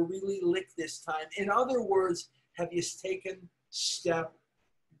I were really licked this time. In other words, have you taken step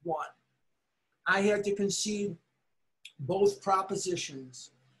 1? I had to concede both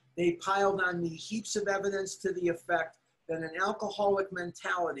propositions. They piled on me heaps of evidence to the effect that an alcoholic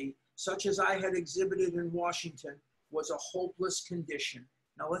mentality, such as I had exhibited in Washington, was a hopeless condition.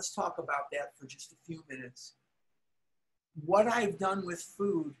 Now let's talk about that for just a few minutes. What I've done with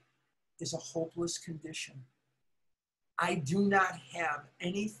food is a hopeless condition. I do not have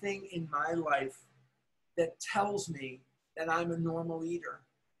anything in my life that tells me that I'm a normal eater.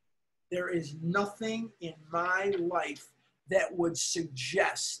 There is nothing in my life that would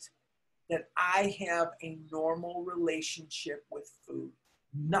suggest that I have a normal relationship with food.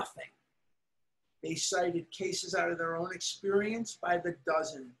 Nothing. They cited cases out of their own experience by the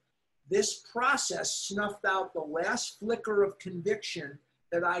dozen. This process snuffed out the last flicker of conviction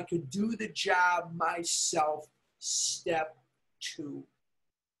that I could do the job myself. Step 2.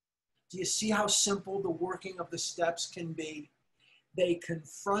 Do you see how simple the working of the steps can be? They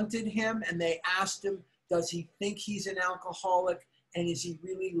confronted him and they asked him, does he think he's an alcoholic and is he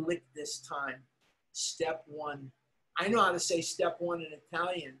really licked this time? Step 1. I know how to say step 1 in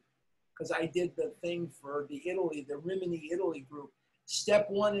Italian because I did the thing for the Rimini Italy group. Step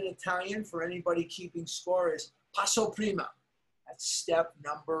 1 in Italian, for anybody keeping score, is passo prima. That's step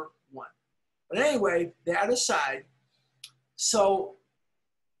number 1. But anyway, that aside, so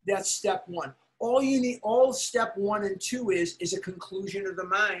that's step 1. All you need, all step 1 and 2 is a conclusion of the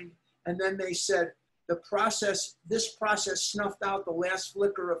mind. And then they said, this process snuffed out the last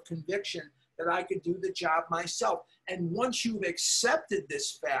flicker of conviction that I could do the job myself. And once you've accepted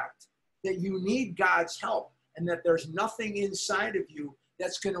this fact that you need God's help and that there's nothing inside of you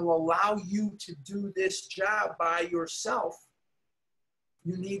that's going to allow you to do this job by yourself,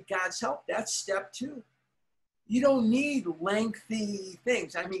 you need God's help. That's step 2. You don't need lengthy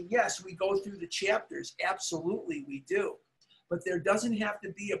things. I mean, yes, we go through the chapters. Absolutely, we do. But there doesn't have to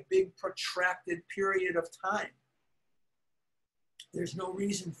be a big protracted period of time. There's no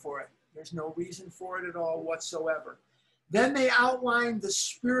reason for it. There's no reason for it at all whatsoever. Then they outlined the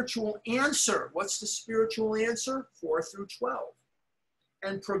spiritual answer. What's the spiritual answer? 4 through 12.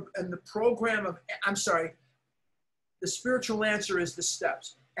 And the program of, the spiritual answer is the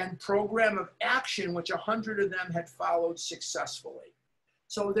steps and program of action, which 100 of them had followed successfully.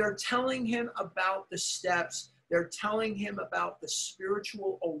 So they're telling him about the steps. They're telling him about the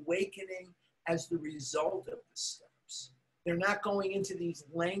spiritual awakening as the result of the steps. They're not going into these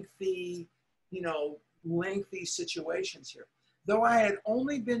lengthy situations here. Though I had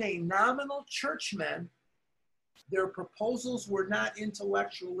only been a nominal churchman, their proposals were not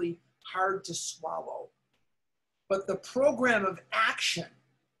intellectually hard to swallow. But the program of action,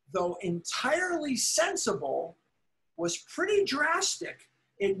 though entirely sensible, was pretty drastic.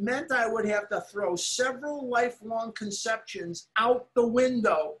 It meant I would have to throw several lifelong conceptions out the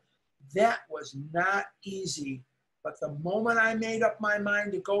window. That was not easy. But the moment I made up my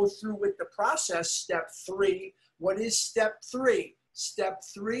mind to go through with the process, step 3, what is step 3? Step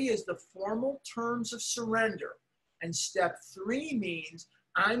 3 is the formal terms of surrender. And step 3 means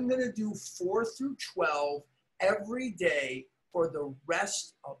I'm going to do 4 through 12 every day for the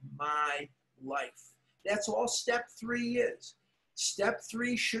rest of my life. That's all step 3 is. Step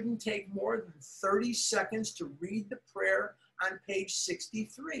 3 shouldn't take more than 30 seconds to read the prayer on page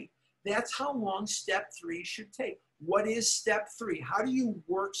 63. That's how long step 3 should take. What is step 3? How do you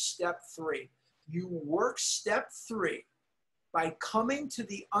work step 3? You work step 3 by coming to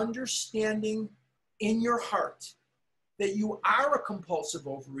the understanding in your heart that you are a compulsive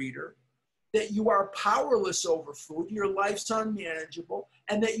overeater, that you are powerless over food, your life's unmanageable,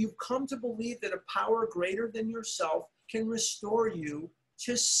 and that you've come to believe that a power greater than yourself can restore you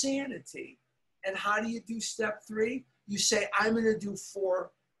to sanity. And how do you do step 3? You say, I'm going to do 4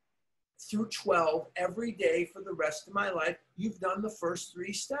 through 12 every day for the rest of my life. You've done the first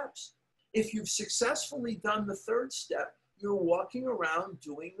 3 steps. If you've successfully done the 3rd step, you're walking around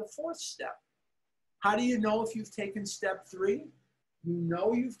doing the 4th step. How do you know if you've taken step 3? You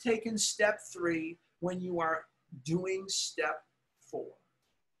know you've taken step 3 when you are doing step 4.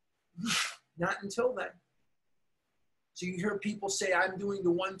 Not until then. So you hear people say, I'm doing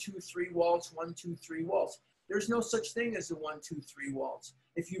the 1, 2, 3 waltz, 1, 2, 3 waltz. There's no such thing as the 1, 2, 3 waltz.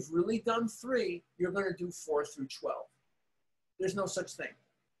 If you've really done 3, you're going to do 4 through 12. There's no such thing.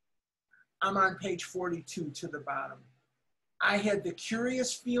 I'm on page 42 to the bottom. I had the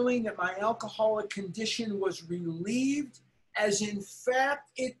curious feeling that my alcoholic condition was relieved, as in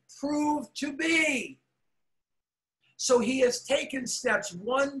fact it proved to be. So he has taken steps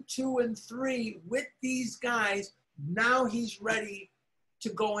 1, 2, and 3 with these guys. Now he's ready to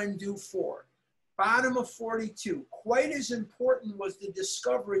go and do 4. Bottom of 42. Quite as important was the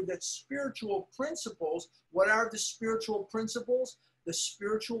discovery that spiritual principles, what are the spiritual principles? The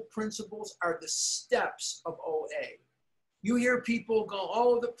spiritual principles are the steps of OA. You hear people go,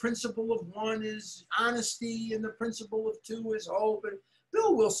 oh, the principle of 1 is honesty and the principle of 2 is hope. And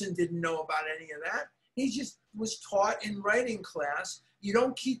Bill Wilson didn't know about any of that. He just was taught in writing class. You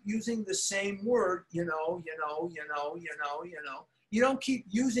don't keep using the same word, you know. You don't keep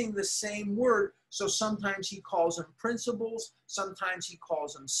using the same word. So sometimes he calls them principles. Sometimes he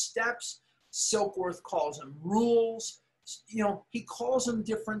calls them steps. Silkworth calls them rules. You know, he calls them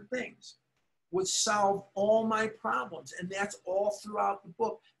different things. Would solve all my problems. And that's all throughout the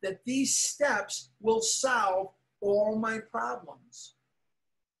book, that these steps will solve all my problems.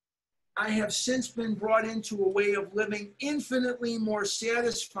 I have since been brought into a way of living infinitely more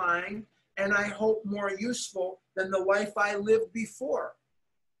satisfying and I hope more useful than the life I lived before.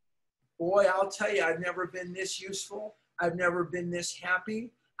 Boy, I'll tell you, I've never been this useful. I've never been this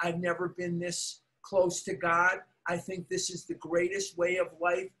happy. I've never been this close to God. I think this is the greatest way of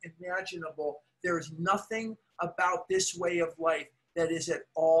life imaginable. There is nothing about this way of life that is at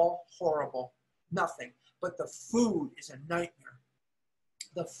all horrible. Nothing. But the food is a nightmare.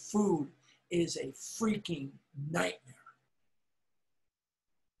 The food is a freaking nightmare.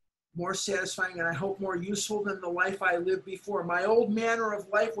 More satisfying and I hope more useful than the life I lived before. My old manner of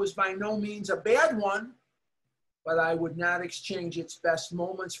life was by no means a bad one, but I would not exchange its best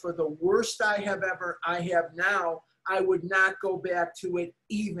moments for the worst I have now. I would not go back to it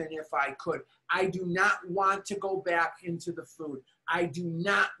even if I could. I do not want to go back into the food. I do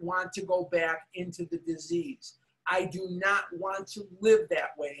not want to go back into the disease. I do not want to live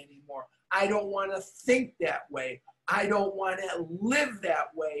that way anymore. I don't want to think that way. I don't want to live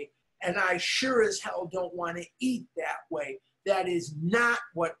that way. And I sure as hell don't want to eat that way. That is not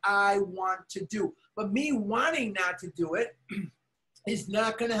what I want to do. But me wanting not to do it is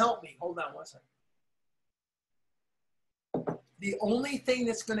not going to help me. Hold on one second. The only thing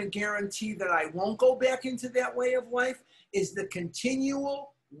that's going to guarantee that I won't go back into that way of life is the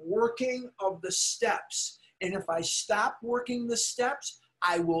continual working of the steps. And if I stop working the steps,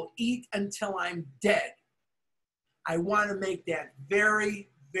 I will eat until I'm dead. I want to make that very,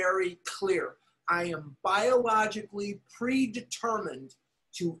 very clear. I am biologically predetermined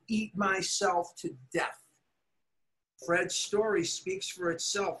to eat myself to death. Fred's story speaks for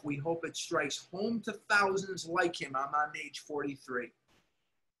itself. We hope it strikes home to thousands like him. I'm on age 43.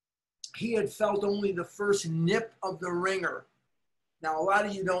 He had felt only the first nip of the ringer. Now, a lot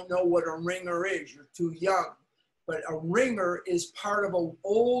of you don't know what a ringer is. You're too young. But a ringer is part of an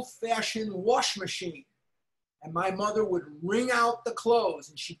old-fashioned wash machine. And my mother would wring out the clothes,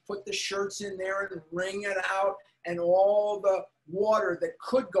 and she'd put the shirts in there and wring it out, and all the water that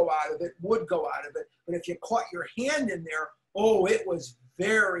could go out of it would go out of it. But if you caught your hand in there, oh, it was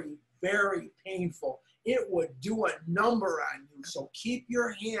very, very painful. It would do a number on you. So keep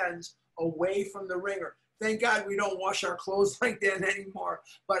your hands away from the wringer. Thank God we don't wash our clothes like that anymore.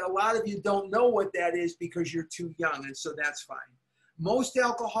 But a lot of you don't know what that is because you're too young, and so that's fine. Most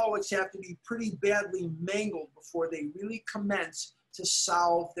alcoholics have to be pretty badly mangled before they really commence to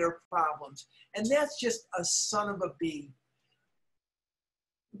solve their problems. And that's just a son of a bee.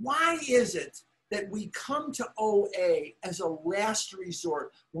 Why is it that we come to OA as a last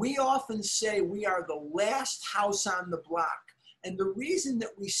resort? We often say we are the last house on the block. And the reason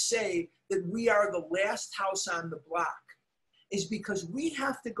that we say that we are the last house on the block is because we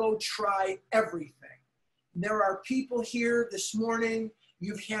have to go try everything. There are people here this morning,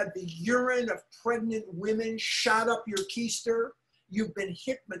 you've had the urine of pregnant women shot up your keister. You've been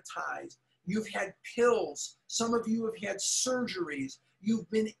hypnotized. You've had pills. Some of you have had surgeries. You've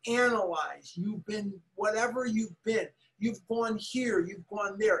been analyzed. You've been whatever you've been. You've gone here. You've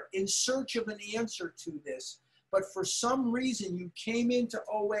gone there in search of an answer to this. But for some reason, you came into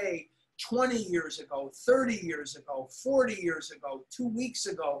OA 20 years ago, 30 years ago, 40 years ago, 2 weeks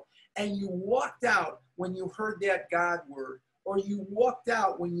ago, and you walked out when you heard that God word, or you walked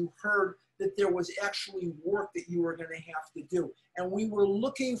out when you heard that there was actually work that you were going to have to do. And we were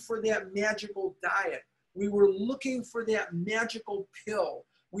looking for that magical diet. We were looking for that magical pill.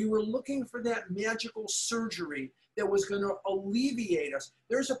 We were looking for that magical surgery that was going to alleviate us.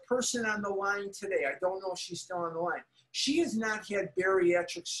 There's a person on the line today. I don't know if she's still on the line. She has not had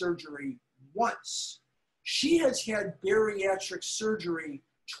bariatric surgery once. She has had bariatric surgery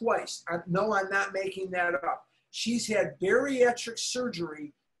twice. No, I'm not making that up. She's had bariatric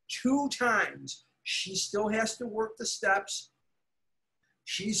surgery 2 times. She still has to work the steps.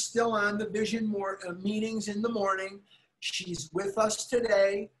 She's still on the vision meetings in the morning. She's with us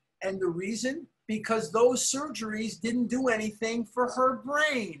today. And the reason? Because those surgeries didn't do anything for her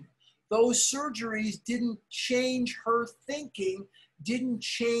brain. Those surgeries didn't change her thinking, didn't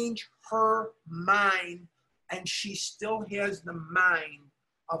change her mind. And she still has the mind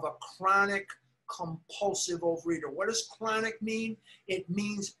of a chronic compulsive overeater. What does chronic mean? It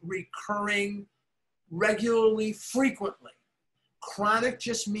means recurring, regularly, frequently. Chronic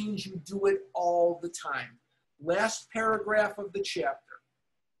just means you do it all the time. Last paragraph of the chapter.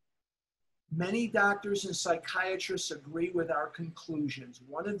 Many doctors and psychiatrists agree with our conclusions.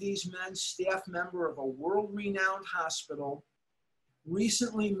 One of these men, staff member of a world-renowned hospital,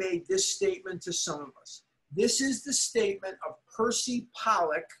 recently made this statement to some of us. This is the statement of Percy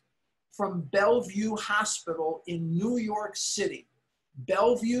Pollock from Bellevue Hospital in New York City.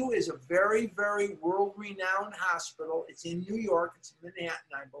 Bellevue is a very, very world-renowned hospital. It's in New York. It's in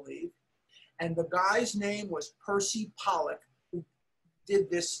Manhattan, I believe. And the guy's name was Percy Pollock, who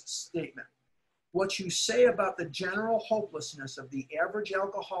did this statement. What you say about the general hopelessness of the average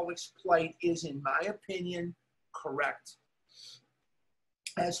alcoholic's plight is, in my opinion, correct.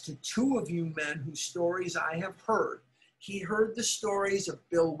 As to 2 of you men whose stories I have heard, he heard the stories of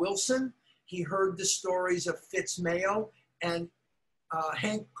Bill Wilson, he heard the stories of Fitz Mayo, and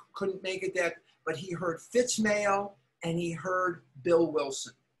Hank couldn't make it that, but he heard Fitz Mayo and he heard Bill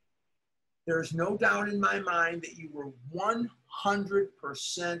Wilson. There's no doubt in my mind that you were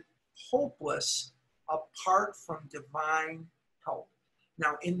 100% hopeless apart from divine help.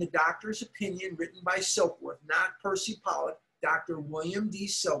 Now, in the doctor's opinion, written by Silkworth, not Percy Pollock, Dr. William D.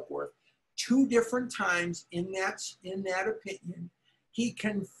 Silkworth, 2 different times in that opinion, he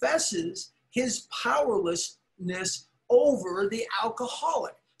confesses his powerlessness over the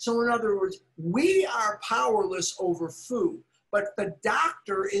alcoholic. So in other words, we are powerless over food, but the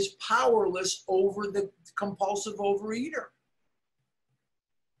doctor is powerless over the compulsive overeater.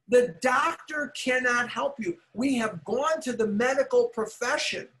 The doctor cannot help you. We have gone to the medical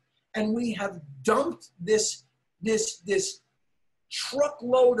profession and we have dumped this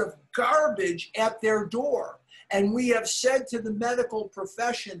truckload of garbage at their door. And we have said to the medical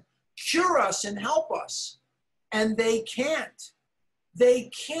profession, cure us and help us. And they can't. They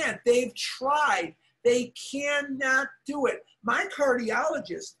can't. They've tried. They cannot do it. My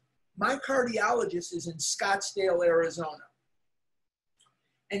cardiologist is in Scottsdale, Arizona.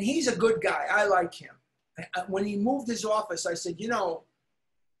 And he's a good guy. I like him. When he moved his office, I said, you know,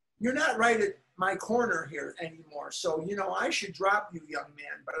 you're not right at my corner here anymore. So, you know, I should drop you, young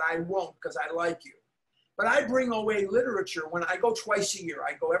man, but I won't because I like you. But I bring away literature when I go twice a year.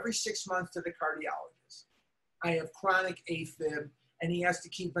 I go every 6 months to the cardiologist. I have chronic AFib, and he has to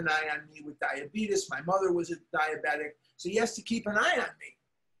keep an eye on me with diabetes. My mother was a diabetic, so he has to keep an eye on me.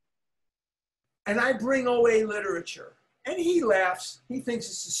 And I bring away literature. And he laughs. He thinks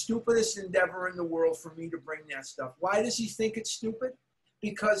it's the stupidest endeavor in the world for me to bring that stuff. Why does he think it's stupid?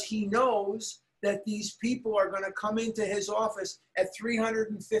 Because he knows that these people are going to come into his office at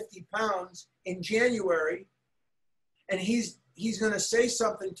 350 pounds in January, and he's going to say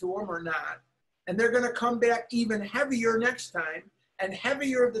something to them or not, and they're going to come back even heavier next time, and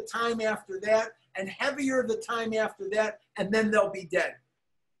heavier the time after that, and heavier the time after that, and then they'll be dead.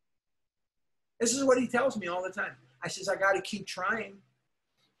 This is what he tells me all the time. I says, I got to keep trying.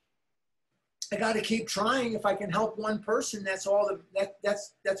 I got to keep trying. If I can help one person, that's all.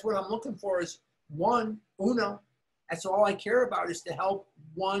 That's what I'm looking for, is uno. That's all I care about, is to help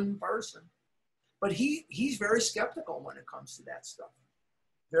one person. But he's very skeptical when it comes to that stuff.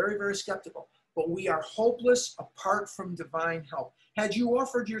 Very, very skeptical. But we are hopeless apart from divine help. Had you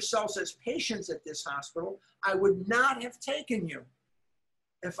offered yourselves as patients at this hospital, I would not have taken you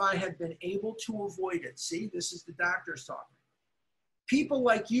if I had been able to avoid it. See, this is the doctors talking. People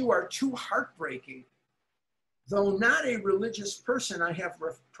like you are too heartbreaking. Though not a religious person, I have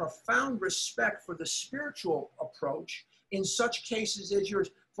profound respect for the spiritual approach in such cases as yours.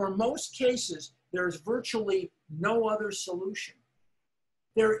 For most cases, there's virtually no other solution.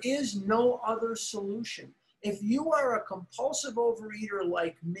 There is no other solution. If you are a compulsive overeater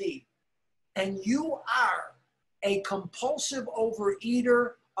like me, and you are a compulsive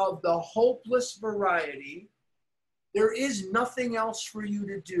overeater of the hopeless variety, there is nothing else for you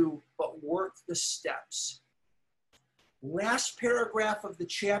to do but work the steps. Last paragraph of the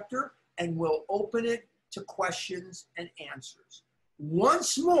chapter, and we'll open it to questions and answers.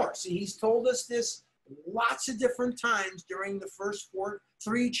 Once more, see, he's told us this lots of different times during the first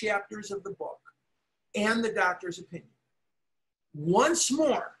three chapters of the book and the doctor's opinion. Once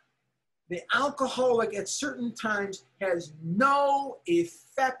more, the alcoholic at certain times has no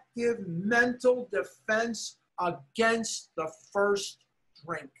effective mental defense against the first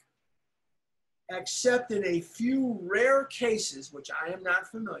drink, except in a few rare cases, which I am not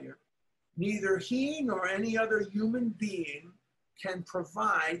familiar. Neither he nor any other human being can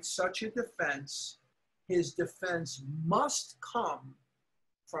provide such a defense. His defense must come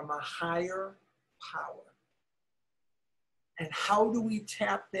from a higher power. And how do we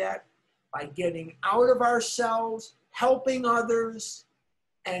tap that? By getting out of ourselves, helping others,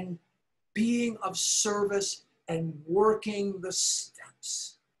 and being of service and working the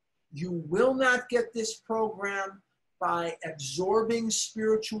steps. You will not get this program by absorbing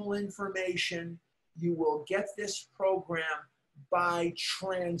spiritual information. You will get this program by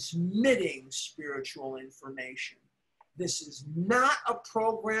transmitting spiritual information. This is not a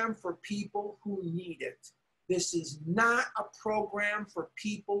program for people who need it. This is not a program for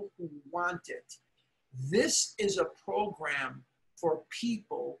people who want it. This is a program for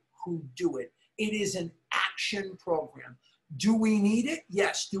people who do it. It is an action program. Do we need it?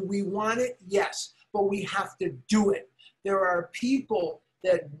 Yes. Do we want it? Yes. But we have to do it. There are people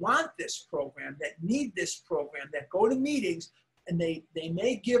that want this program, that need this program, that go to meetings, and they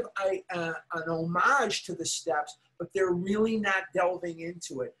may give an homage to the steps, but they're really not delving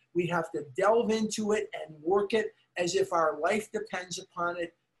into it. We have to delve into it and work it as if our life depends upon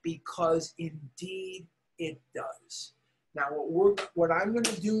it, because indeed it does. Now, what I'm going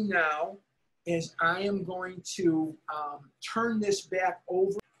to do now is I am going to turn this back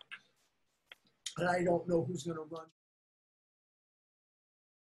over, and I don't know who's going to run.